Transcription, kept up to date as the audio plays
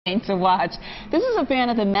To watch. This is a fan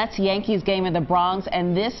of the Mets-Yankees game in the Bronx,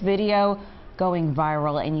 and this video going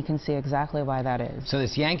viral, and you can see exactly why that is. So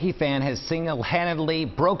this Yankee fan has single-handedly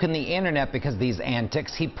broken the internet because of these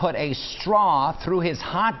antics. He put a straw through his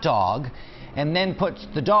hot dog and then puts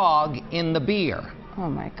the dog in the beer. Oh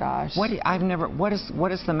my gosh. What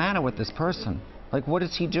is the matter with this person? Like, what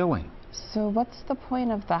is he doing? So what's the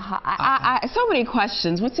point of the so many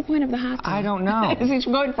questions. What's the point of the hot dog? I don't know. Is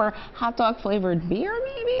he going for hot dog flavored beer,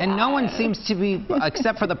 maybe? And no one seems to be,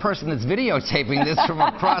 except for the person that's videotaping this from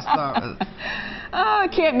across the... I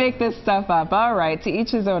can't make this stuff up. All right, to each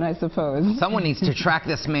his own, I suppose. Someone needs to track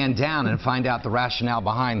this man down and find out the rationale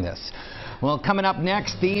behind this. Well, coming up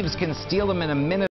next, thieves can steal them in a minute.